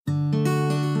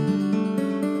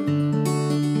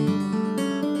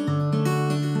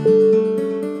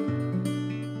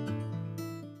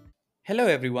Hello,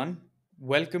 everyone.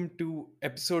 Welcome to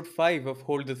episode 5 of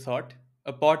Hold the Thought,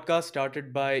 a podcast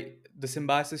started by the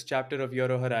Symbiosis chapter of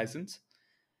Euro Horizons.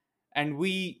 And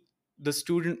we, the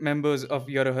student members of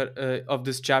of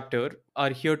this chapter, are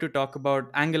here to talk about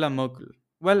Angela Merkel.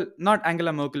 Well, not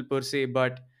Angela Merkel per se,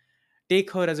 but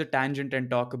take her as a tangent and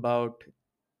talk about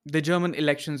the German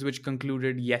elections which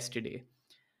concluded yesterday.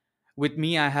 With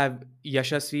me, I have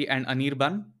Yashasvi and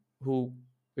Anirban, who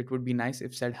it would be nice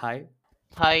if said hi.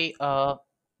 Hi,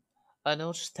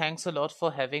 Anuj. Thanks a lot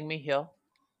for having me here.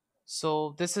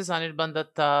 So, this is Anirban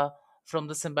Datta from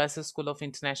the Symbiosis School of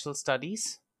International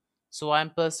Studies. So, I'm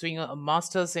pursuing a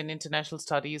master's in international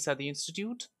studies at the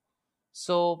institute.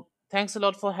 So, thanks a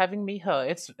lot for having me here.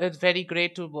 It's very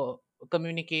great to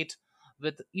communicate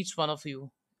with each one of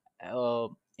you uh,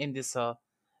 in this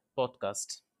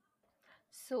podcast.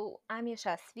 So, I'm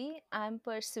Yashasvi. I'm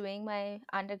pursuing my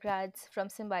undergrads from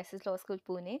Symbiosis Law School,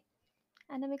 Pune,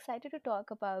 and I'm excited to talk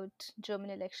about German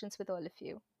elections with all of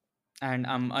you. And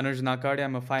I'm Anuj Nakade.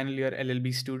 I'm a final year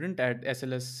LLB student at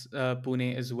SLS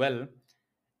Pune as well.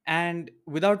 And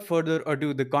without further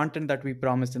ado, the content that we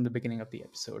promised in the beginning of the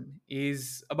episode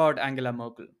is about Angela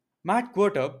Merkel. Matt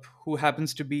Quirtup, who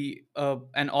happens to be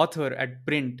an author at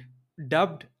Print,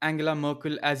 dubbed Angela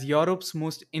Merkel as Europe's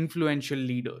most influential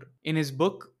leader in his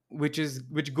book,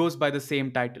 which goes by the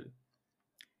same title.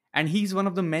 And he's one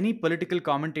of the many political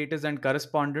commentators and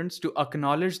correspondents to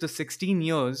acknowledge the 16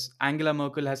 years Angela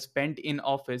Merkel has spent in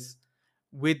office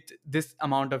with this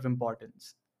amount of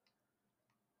importance.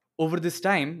 Over this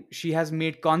time, she has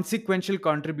made consequential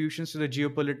contributions to the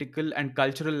geopolitical and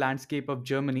cultural landscape of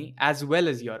Germany as well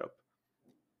as Europe.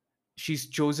 She's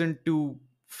chosen to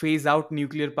phase out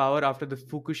nuclear power after the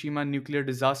Fukushima nuclear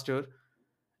disaster,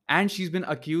 and she's been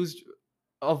accused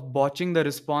of botching the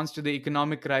response to the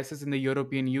economic crisis in the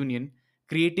European Union,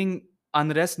 creating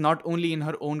unrest not only in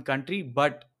her own country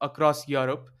but across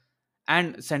Europe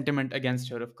and sentiment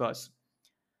against her, of course.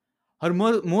 Her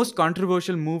most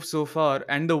controversial move so far,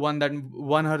 and the one that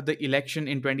won her the election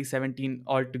in 2017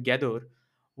 altogether,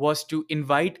 was to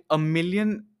invite a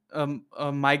million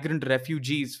migrant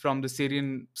refugees from the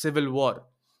Syrian civil war,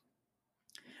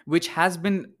 which has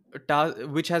been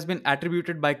which has been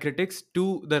attributed by critics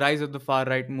to the rise of the far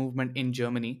right movement in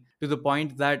Germany, to the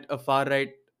point that a far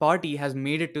right party has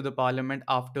made it to the parliament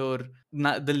after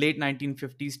the late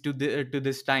 1950s to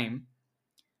this time.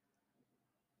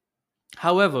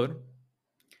 However,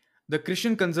 the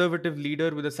Christian conservative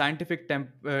leader with a scientific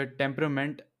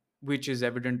temperament, which is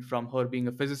evident from her being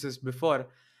a physicist before,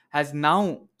 has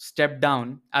now stepped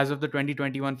down as of the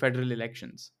 2021 federal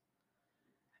elections.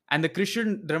 And the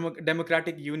Christian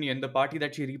Democratic Union, the party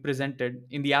that she represented,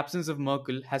 in the absence of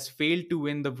Merkel, has failed to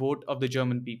win the vote of the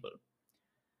German people.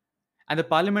 And the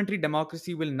parliamentary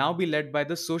democracy will now be led by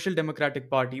the Social Democratic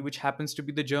Party, which happens to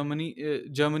be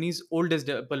Germany's oldest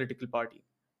political party.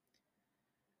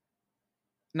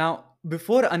 Now,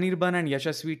 before Anirban and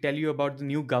Yashasvi tell you about the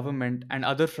new government and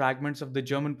other fragments of the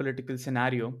German political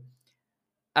scenario,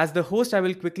 as the host, I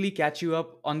will quickly catch you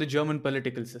up on the German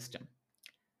political system.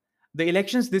 The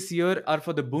elections this year are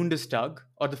for the Bundestag,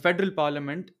 or the federal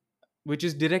parliament, which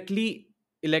is directly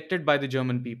elected by the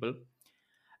German people.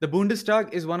 The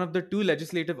Bundestag is one of the two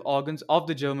legislative organs of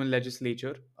the German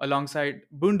legislature, alongside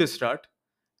Bundesrat,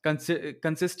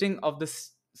 consisting of the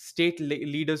state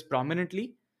leaders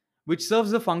prominently, which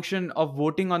serves the function of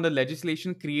voting on the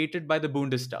legislation created by the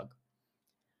Bundestag.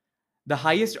 The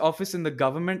highest office in the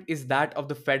government is that of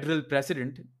the federal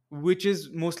president, which is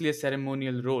mostly a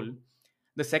ceremonial role.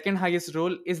 The second highest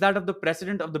role is that of the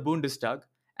president of the Bundestag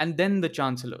and then the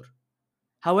chancellor.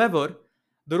 However,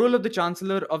 the role of the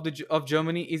chancellor of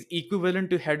Germany is equivalent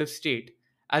to head of state,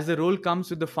 as the role comes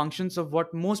with the functions of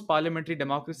what most parliamentary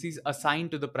democracies assign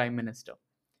to the prime minister.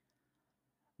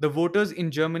 The voters in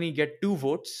Germany get two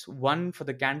votes, one for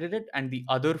the candidate and the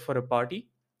other for a party.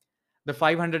 The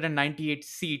 598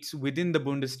 seats within the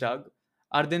Bundestag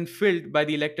are then filled by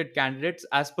the elected candidates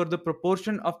as per the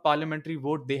proportion of parliamentary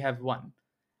vote they have won,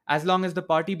 as long as the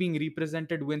party being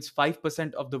represented wins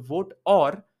 5% of the vote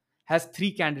or has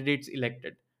three candidates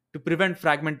elected. To prevent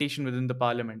fragmentation within the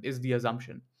parliament, is the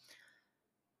assumption.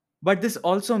 But this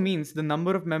also means the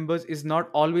number of members is not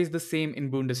always the same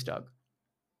in Bundestag.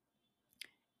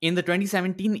 In the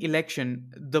 2017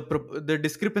 election, the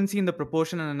discrepancy in the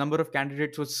proportion and the number of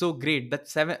candidates was so great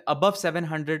that above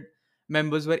 700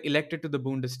 members were elected to the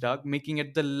Bundestag, making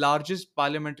it the largest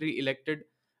parliamentary elected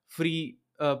free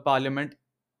parliament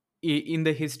in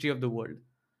the history of the world.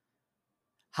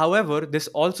 However, this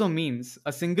also means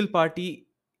a single party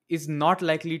is not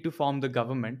likely to form the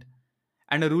government,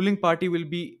 and a ruling party will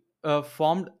be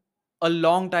formed a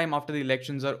long time after the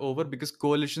elections are over because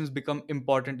coalitions become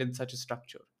important in such a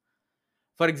structure.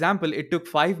 For example, it took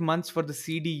 5 months for the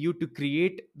CDU to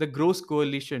create the Gross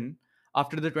Coalition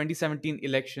after the 2017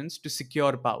 elections to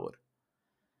secure power.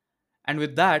 And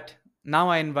with that, now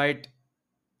I invite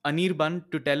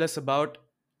Anirban to tell us about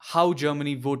how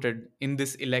Germany voted in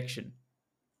this election.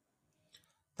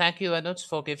 Thank you, Anuj,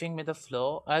 for giving me the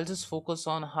floor. I'll just focus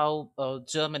on how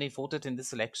Germany voted in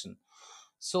this election.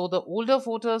 So, the older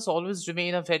voters always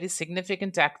remain a very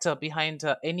significant actor behind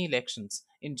any elections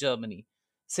in Germany.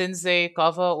 Since they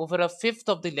cover over a fifth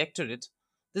of the electorate,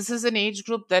 this is an age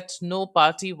group that no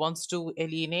party wants to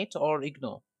alienate or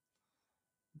ignore.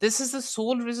 This is the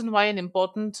sole reason why an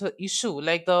important issue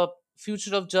like the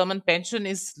future of German pension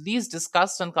is least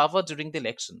discussed and covered during the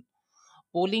election.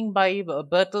 Polling by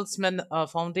Bertelsmann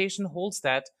Foundation holds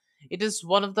that it is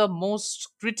one of the most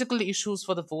critical issues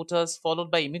for the voters,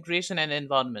 followed by immigration and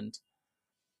environment.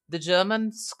 The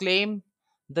Germans claim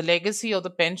the legacy of the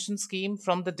pension scheme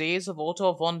from the days of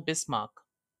Otto von Bismarck.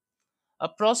 A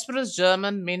prosperous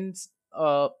German means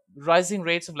rising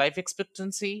rates of life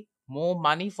expectancy, more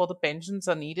money for the pensions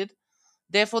are needed.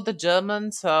 Therefore, the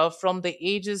Germans from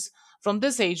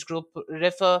this age group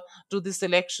refer to this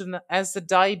election as the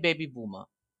die baby boomer.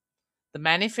 The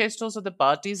manifestos of the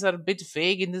parties are a bit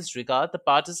vague in this regard. The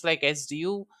parties like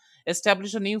SDU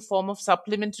establish a new form of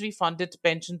supplementary funded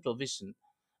pension provision,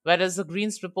 whereas the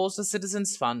Greens propose a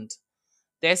citizens' fund.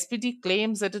 The SPD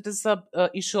claims that it is a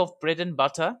issue of bread and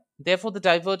butter. Therefore, the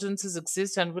divergences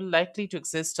exist and will likely to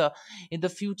exist in the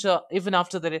future, even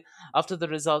after the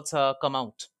results come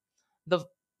out. The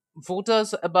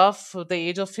voters above the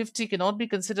age of 50 cannot be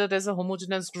considered as a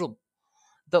homogeneous group.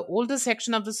 The older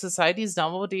section of the society is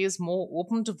nowadays more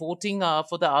open to voting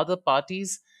for the other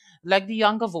parties, like the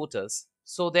younger voters.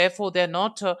 So, therefore, they're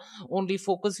not only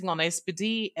focusing on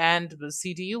SPD and the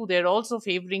CDU; they're also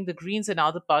favoring the Greens and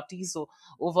other parties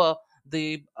over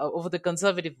over the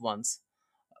conservative ones.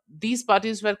 These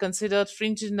parties were considered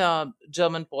fringe in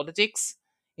German politics.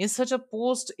 In such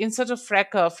a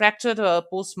fractured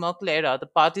post Merkel era, the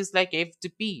parties like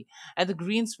FDP and the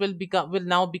Greens will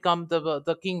now become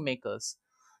the kingmakers.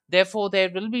 Therefore, there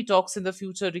will be talks in the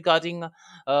future regarding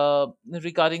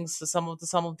some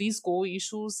of these core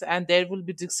issues, and there will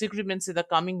be disagreements in the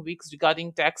coming weeks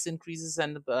regarding tax increases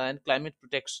and climate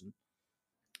protection.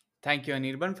 Thank you,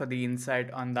 Anirban, for the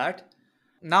insight on that.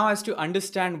 Now, as to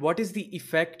understand what is the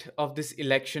effect of this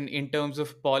election in terms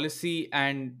of policy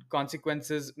and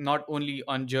consequences, not only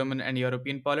on German and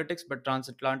European politics, but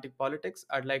transatlantic politics,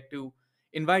 I'd like to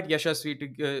invite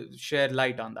Yashasvi to share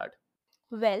light on that.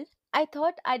 Well, I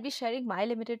thought I'd be sharing my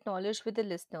limited knowledge with the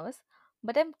listeners,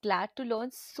 but I'm glad to learn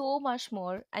so much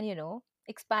more and,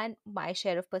 expand my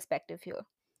share of perspective here.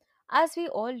 As we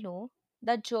all know,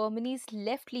 that Germany's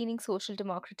left leaning Social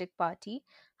Democratic Party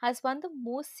has won the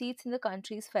most seats in the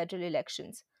country's federal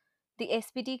elections. The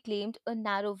SPD claimed a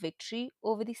narrow victory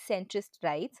over the centrist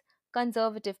right's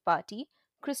Conservative Party,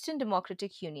 Christian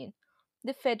Democratic Union.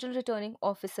 The Federal Returning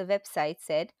Officer website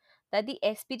said that the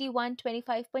SPD won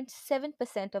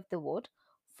 25.7% of the vote,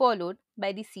 followed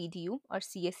by the CDU or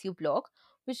CSU bloc,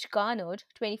 which garnered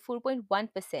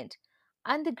 24.1%,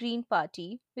 and the Green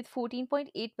Party with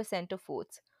 14.8% of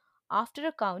votes. After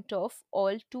a count of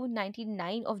all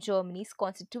 299 of Germany's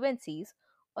constituencies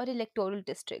or electoral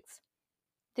districts.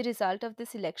 The result of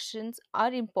these elections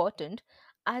are important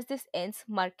as this ends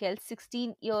Merkel's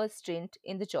 16-year stint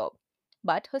in the job.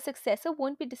 But her successor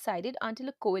won't be decided until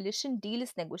a coalition deal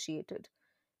is negotiated.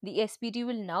 The SPD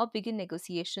will now begin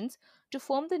negotiations to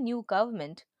form the new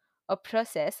government, a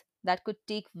process that could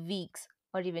take weeks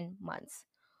or even months.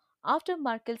 After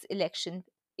Merkel's election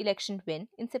win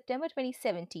in September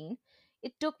 2017,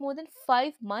 it took more than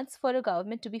 5 months for a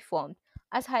government to be formed,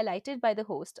 as highlighted by the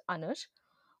host Anush.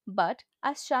 But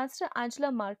as Chancellor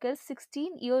Angela Merkel's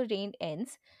 16-year reign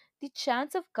ends, the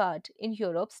chance of guard in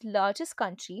Europe's largest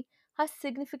country has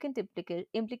significant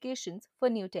implications for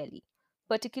New Delhi,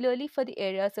 particularly for the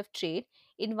areas of trade,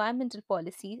 environmental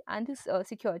policy, and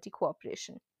security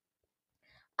cooperation.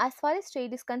 As far as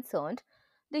trade is concerned,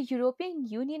 the European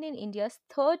Union is India's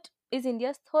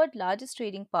third largest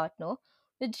trading partner,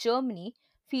 with Germany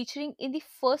featuring in the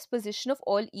first position of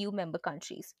all EU member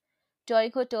countries.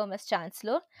 During her term as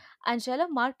Chancellor, Angela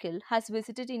Merkel has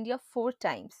visited India 4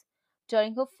 times.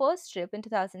 During her first trip in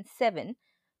 2007,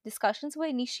 discussions were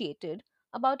initiated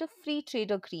about a free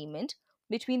trade agreement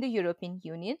between the European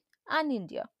Union and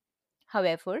India.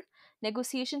 However,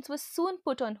 negotiations were soon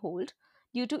put on hold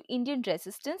due to Indian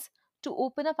resistance to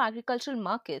open up agricultural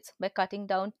markets by cutting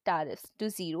down tariffs to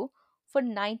zero for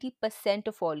 90%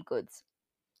 of all goods.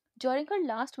 During her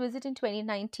last visit in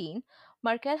 2019,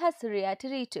 Merkel has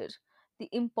reiterated the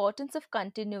importance of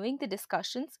continuing the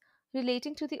discussions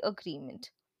relating to the agreement.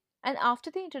 And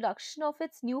after the introduction of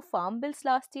its new farm bills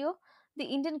last year, the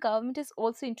Indian government is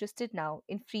also interested now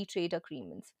in free trade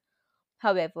agreements.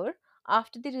 However,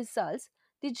 after the results,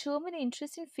 the German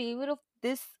interest in favor of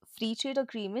this free trade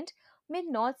agreement may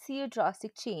not see a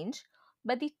drastic change,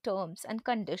 but the terms and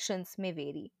conditions may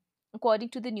vary, according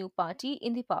to the new party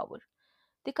in the power.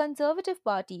 The Conservative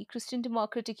Party, Christian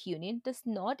Democratic Union, does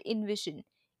not envision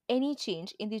any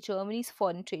change in the Germany's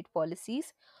foreign trade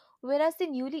policies, whereas the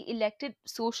newly elected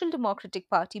Social Democratic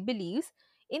Party believes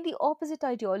in the opposite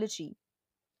ideology,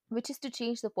 which is to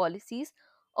change the policies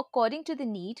according to the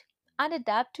need and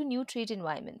adapt to new trade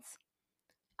environments.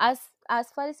 As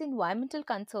far as environmental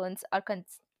concerns are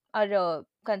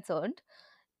concerned,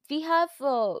 we have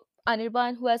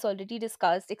Anirban who has already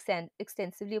discussed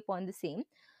extensively upon the same.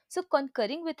 So,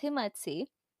 concurring with him, I'd say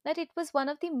that it was one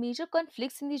of the major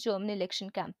conflicts in the German election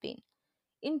campaign.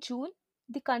 In June,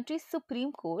 the country's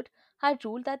Supreme Court had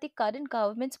ruled that the current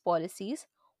government's policies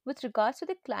with regards to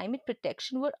the climate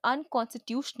protection were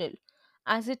unconstitutional,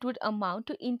 as it would amount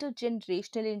to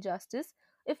intergenerational injustice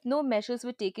if no measures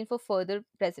were taken for further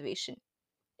preservation.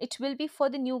 It will be for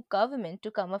the new government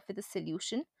to come up with a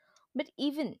solution, but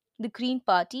even the Green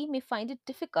Party may find it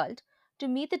difficult to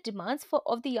meet the demands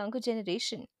of the younger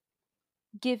generation.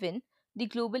 Given the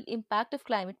global impact of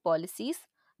climate policies,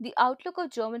 the outlook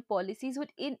of German policies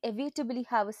would inevitably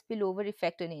have a spillover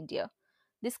effect on India.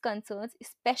 This concerns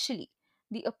especially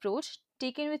the approach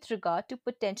taken with regard to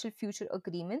potential future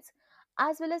agreements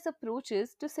as well as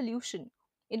approaches to solution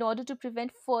in order to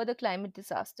prevent further climate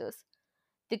disasters.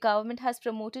 The government has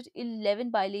promoted 11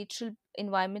 bilateral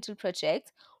environmental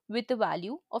projects with the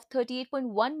value of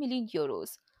 38.1 million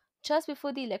euros just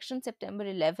before the election September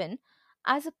 11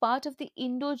 as a part of the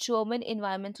Indo German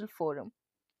Environmental Forum.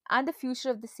 And the future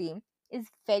of the same is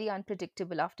very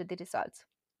unpredictable after the results.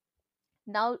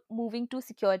 Now, moving to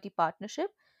security partnership,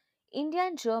 India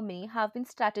and Germany have been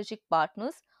strategic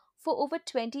partners for over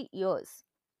 20 years.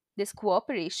 This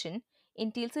cooperation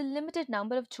entails a limited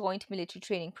number of joint military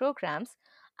training programs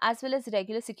as well as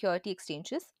regular security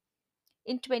exchanges.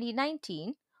 In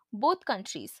 2019, both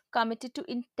countries committed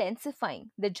to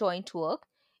intensifying the joint work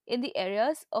in the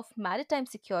areas of maritime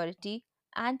security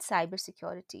and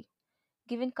cybersecurity.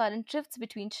 Given current rifts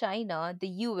between China, the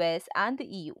US, and the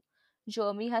EU,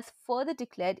 Germany has further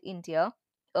declared India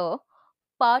a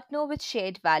partner with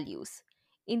shared values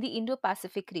in the Indo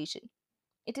Pacific region.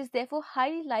 It is therefore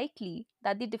highly likely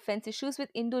that the defense issues with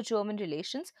Indo German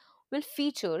relations will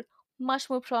feature much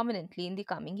more prominently in the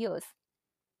coming years.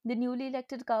 The newly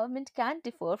elected government can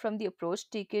differ from the approach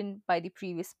taken by the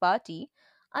previous party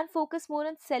and focus more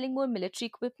on selling more military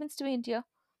equipments to India.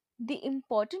 The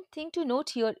important thing to note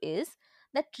here is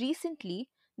that recently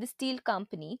the steel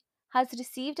company has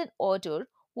received an order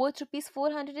worth rupees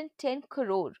 410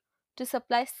 crore to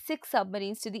supply 6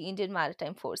 submarines to the Indian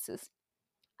Maritime Forces.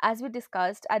 As we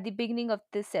discussed at the beginning of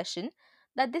this session,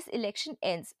 that this election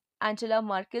ends Angela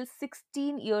Merkel's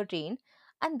 16-year reign,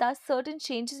 and thus certain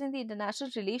changes in the international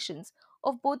relations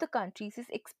of both the countries is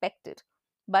expected.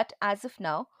 But as of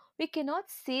now, we cannot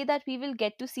say that we will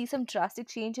get to see some drastic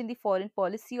change in the foreign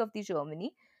policy of the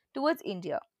Germany towards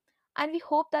India. And we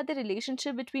hope that the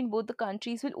relationship between both the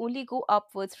countries will only go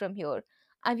upwards from here,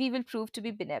 and we will prove to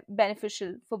be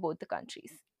beneficial for both the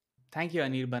countries. Thank you,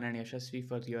 Anirban and Yashasvi,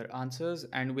 for your answers.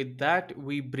 And with that,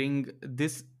 we bring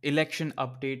this election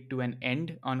update to an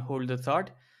end on Hold the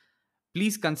Thought.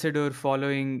 Please consider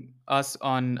following us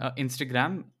on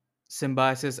Instagram,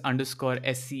 symbiosis underscore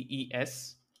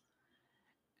SCES,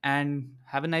 and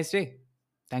have a nice day.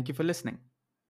 Thank you for listening.